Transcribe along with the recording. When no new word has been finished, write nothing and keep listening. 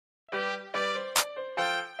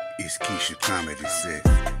It's Keisha Comedy Set.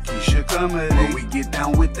 Keisha Comedy, when we get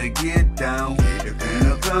down with the get down.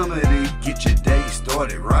 Keisha Comedy, get your day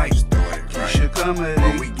started right. Keisha Comedy,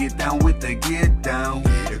 when we get down with the get down.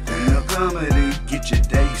 Keisha Comedy, get your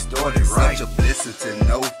day started right. Such a blessing to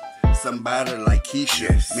know somebody like Keisha.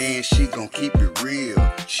 Yes. Man, she gon' keep it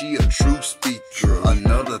real. She a true speaker.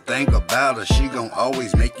 Another thing about her, she gon'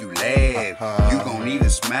 always make you laugh. You gon' even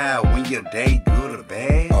smile when your day good or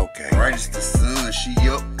bad. Okay. Bright as the sun, she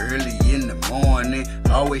up early in the morning.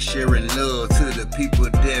 Always sharing love to the people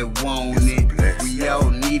that want it. We all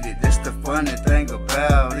need it. That's the funny thing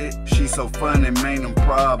about it. She so funny, man, them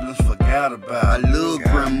problems forgot about. I love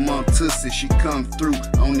Grandma Tussie. She come through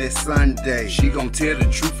on that Sunday. She gon' tell the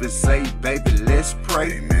truth and say, baby, let's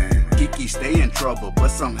pray. Amen. Kiki stay in trouble, but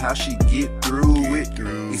somehow she get through it.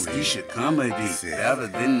 It's Keisha Comedy, better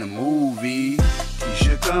than the movie.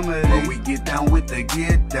 Keisha Comedy, when we get down with the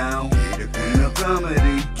get down. Keisha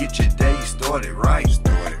Comedy, get your day started right.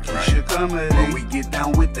 Keisha Comedy, when we get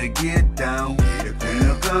down with the get down.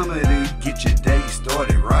 Keisha Comedy, get your day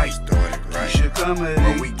started right. Keisha Comedy,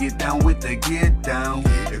 when we get down with the get down.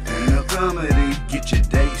 Keisha Comedy, get your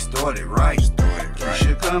day started right.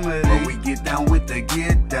 Keisha Comedy, when we get down with the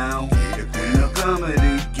get down. Keisha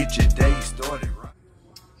Comedy, get your day started right.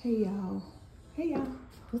 Hey y'all,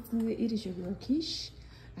 what's good? It is your girl Keish.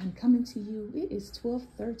 I'm coming to you. It is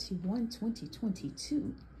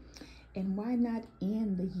 12/31/2022, and why not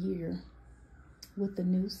end the year with the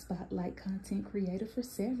new Spotlight content creator for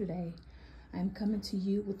Saturday? I'm coming to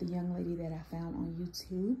you with a young lady that I found on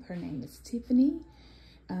YouTube. Her name is Tiffany.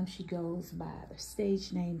 She goes by the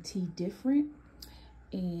stage name T Different,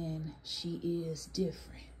 and she is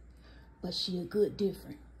different, but she a good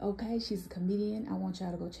different. Okay, she's a comedian. I want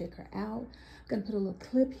y'all to go check her out. I'm gonna put a little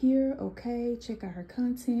clip here. Okay, check out her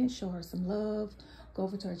content, show her some love. Go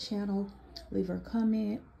over to her channel, leave her a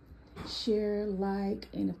comment, share, like,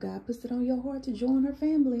 and if God puts it on your heart to join her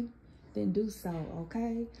family, then do so.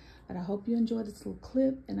 Okay, but I hope you enjoy this little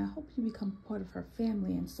clip, and I hope you become part of her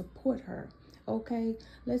family and support her. Okay,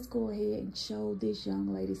 let's go ahead and show this young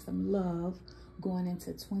lady some love going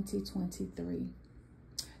into 2023.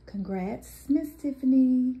 Congrats, Miss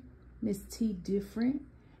Tiffany, Miss T Different.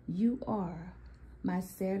 You are my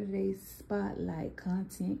Saturday Spotlight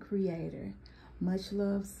content creator. Much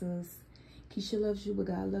love, sis. Keisha loves you, but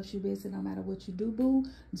God loves you best, and no matter what you do, boo,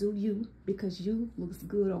 do you, because you looks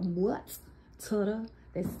good on what? Tada.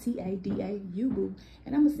 That's T-A-D-A, you, boo.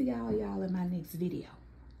 And I'm going to see y'all in my next video.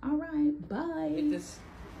 All right, bye.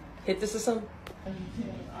 Hit this or something?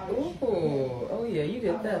 Ooh, oh yeah, you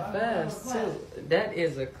did that fast too. That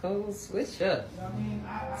is a cold switch up.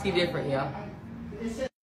 See different, y'all.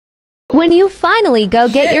 When you finally go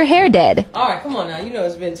get your hair did. Alright, come on now. You know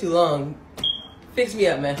it's been too long. Fix me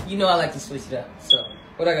up, man. You know I like to switch it up. So,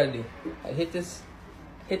 what I gotta do? Hit this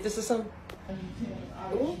or something?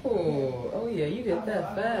 Ooh, oh yeah, you did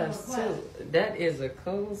that fast too. That is a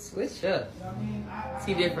cold switch up.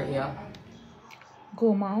 See different, y'all.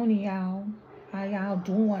 Good morning, y'all. How y'all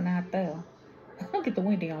doing out there? Look at the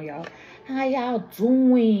windy on y'all. How y'all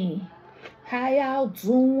doing? How y'all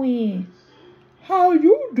doing? How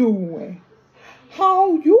you doing?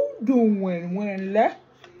 How you doing, Wendy? I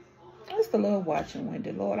used to love watching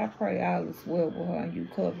Wendy. Lord, I pray all is well with her and you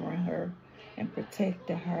covering her and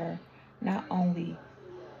protecting her. Not only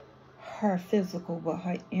her physical, but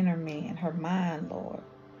her inner man, her mind, Lord.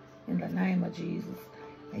 In the name of Jesus.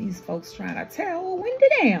 These folks trying to tear Wendy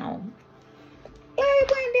down. Hey,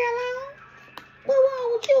 Wendy, alone. What's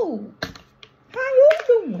wrong with you? How you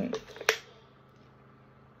doing?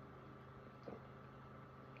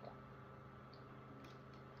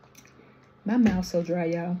 My mouth's so dry,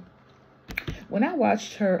 y'all. When I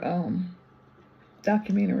watched her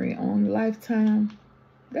documentary on Lifetime,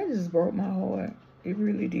 that just broke my heart. It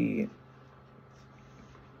really did.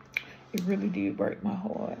 It really did break my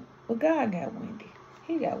heart. But God got Wendy.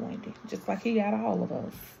 He got Wendy, just like he got all of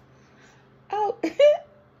us. Oh, how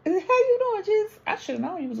you doing, Jesus? I should have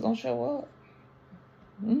known you was going to show up.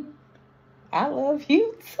 I love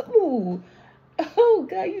you, too. Oh,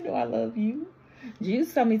 God, you know I love you.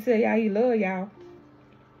 Jesus told me to tell y'all he love y'all.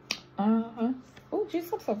 Oh,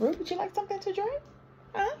 Jesus, I'm so rude. Would you like something to drink?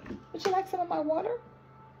 Would you like some of my water?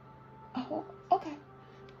 Oh, okay.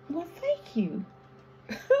 Well, thank you.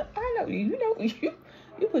 I know you know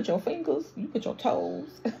you put your fingers, you put your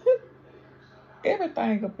toes,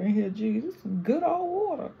 everything up in here, Jesus. Some good old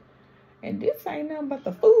water. And this ain't nothing but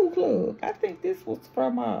the food club. I think this was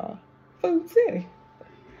from Food City.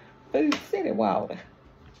 Food City water.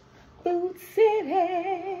 Food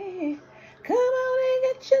City. Come on and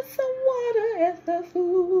get you some water at the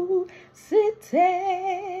Food City.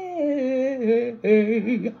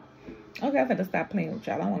 Okay, I'm gonna stop playing with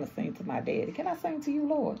y'all. I want to sing to my daddy. Can I sing to you,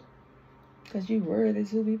 Lord? Because you worthy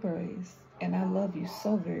to be praised. And I love you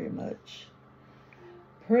so very much.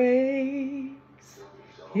 Praise,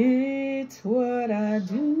 it's what I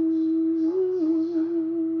do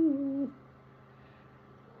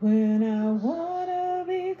when I want to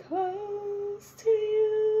be close to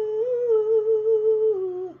you.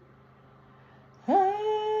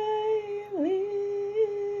 I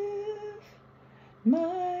lift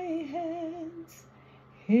my hands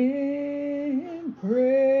in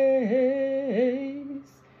praise.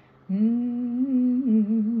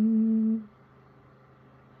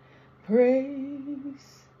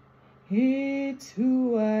 Praise, it's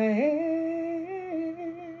who I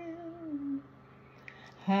am.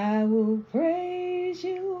 I will praise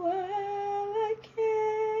you while I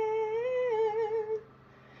can.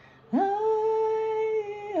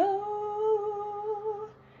 I owe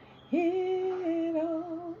it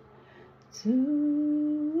all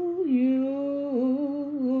to you.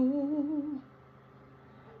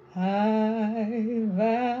 I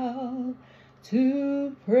vow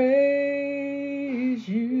to praise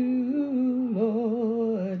you,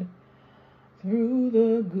 Lord, through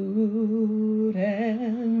the good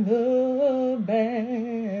and the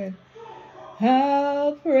bad.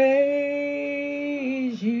 I'll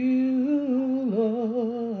praise you,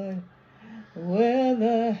 Lord,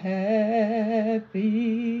 whether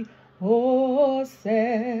happy or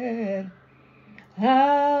sad.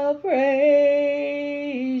 I'll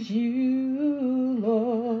praise you,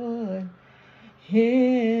 Lord,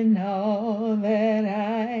 in all that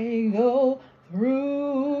I go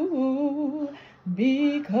through,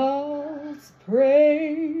 because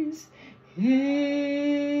praise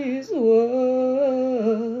is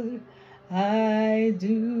what I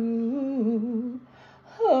do.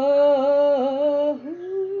 Oh,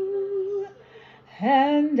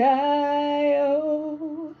 and I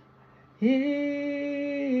owe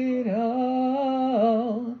it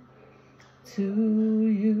all to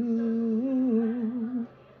you.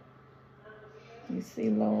 You see,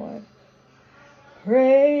 Lord,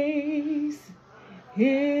 praise,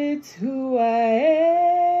 it's who I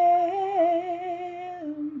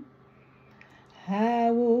am.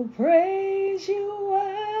 I will praise you while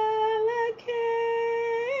I can.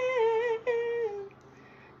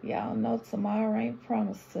 Y'all know tomorrow ain't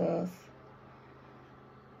promised to us.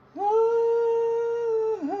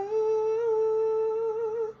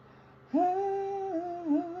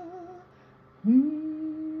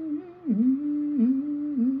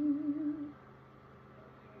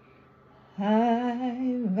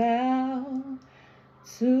 I vow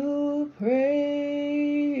to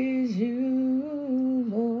praise you,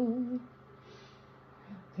 Lord,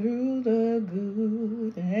 through the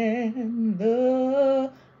good and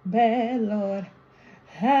the bad, Lord.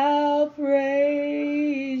 I'll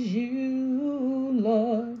praise you,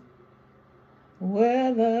 Lord,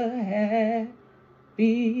 whether happy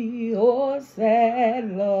or sad,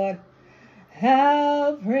 Lord.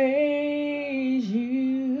 I'll praise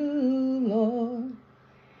you, Lord,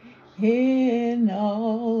 in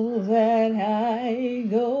all that I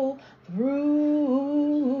go through,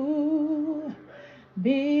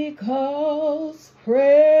 because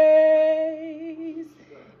praise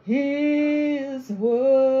is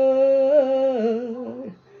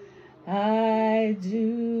what I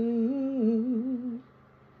do.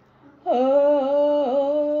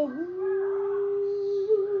 Oh,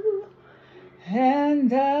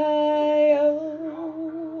 and I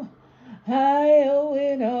owe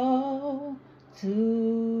it all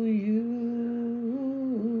to you.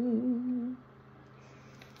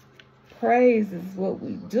 Praise is what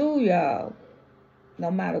we do, y'all.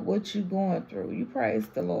 No matter what you're going through, you praise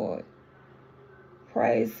the Lord.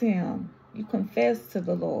 Praise him. You confess to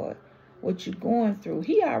the Lord what you're going through.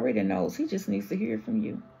 He already knows. He just needs to hear from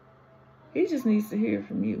you. He just needs to hear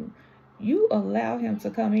from you. You allow him to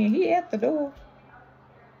come in. He at the door.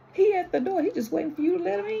 He at the door. He just waiting for you to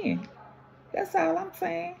let him in. That's all I'm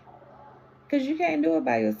saying. Because you can't do it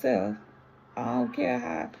by yourself. I don't care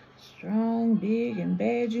how strong, big, and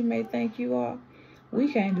bad you may think you are.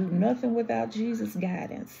 We can't do nothing without Jesus'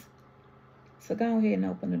 guidance. So go ahead and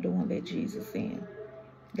open the door and let Jesus in.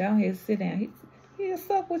 Go ahead and sit down. He'll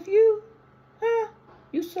sup with you. Huh?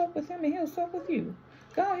 You sup with him and he'll sup with you.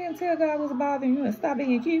 Go ahead and tell God what's bothering you and stop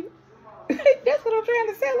being cute. That's what I'm trying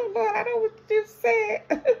to say, little boy. I know what you said.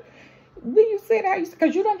 When you said how you,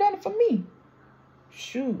 because you done it for me.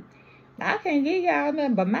 Shoot. I can't give y'all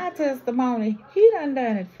nothing but my testimony. He done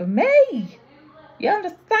it for me. You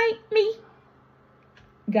understand me?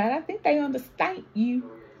 God, I think they understand you.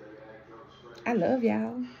 I love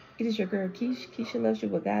y'all. It is your girl, Keisha. Keisha loves you,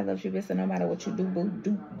 but God loves you best. And no matter what you do, boo,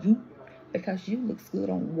 do you. Because you looks good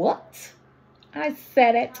on what? I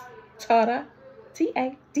said it. Tada.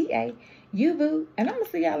 T-A-D-A. You, boo. And I'm going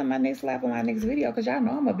to see y'all in my next live on my next video, because y'all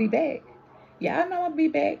know I'm going to be back. Y'all know I'll be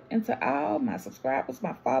back. And to all my subscribers,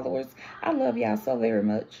 my followers, I love y'all so very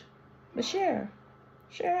much. But share.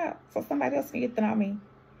 Share out so somebody else can get to know me.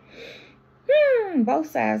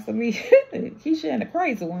 Both sides of me. Keisha and the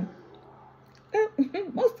crazy one.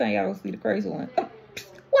 Most of the time y'all don't see the crazy one.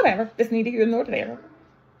 Whatever. Just need to hear nor there.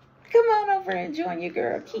 Come on over and join your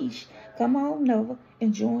girl Keish. Come on over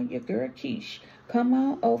and join your girl Keish. Come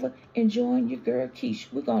on over and join your girl Keish.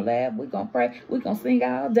 We're going to laugh. We're going to pray. We're going to sing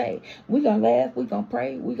all day. We're going to laugh. We're going to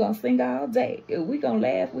pray. We're going to sing all day. We're going to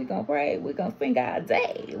laugh. We're going to pray. We're going to sing all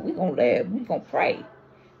day. We're going to laugh. We're going to pray.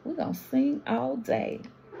 We're going to sing all day.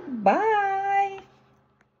 Bye.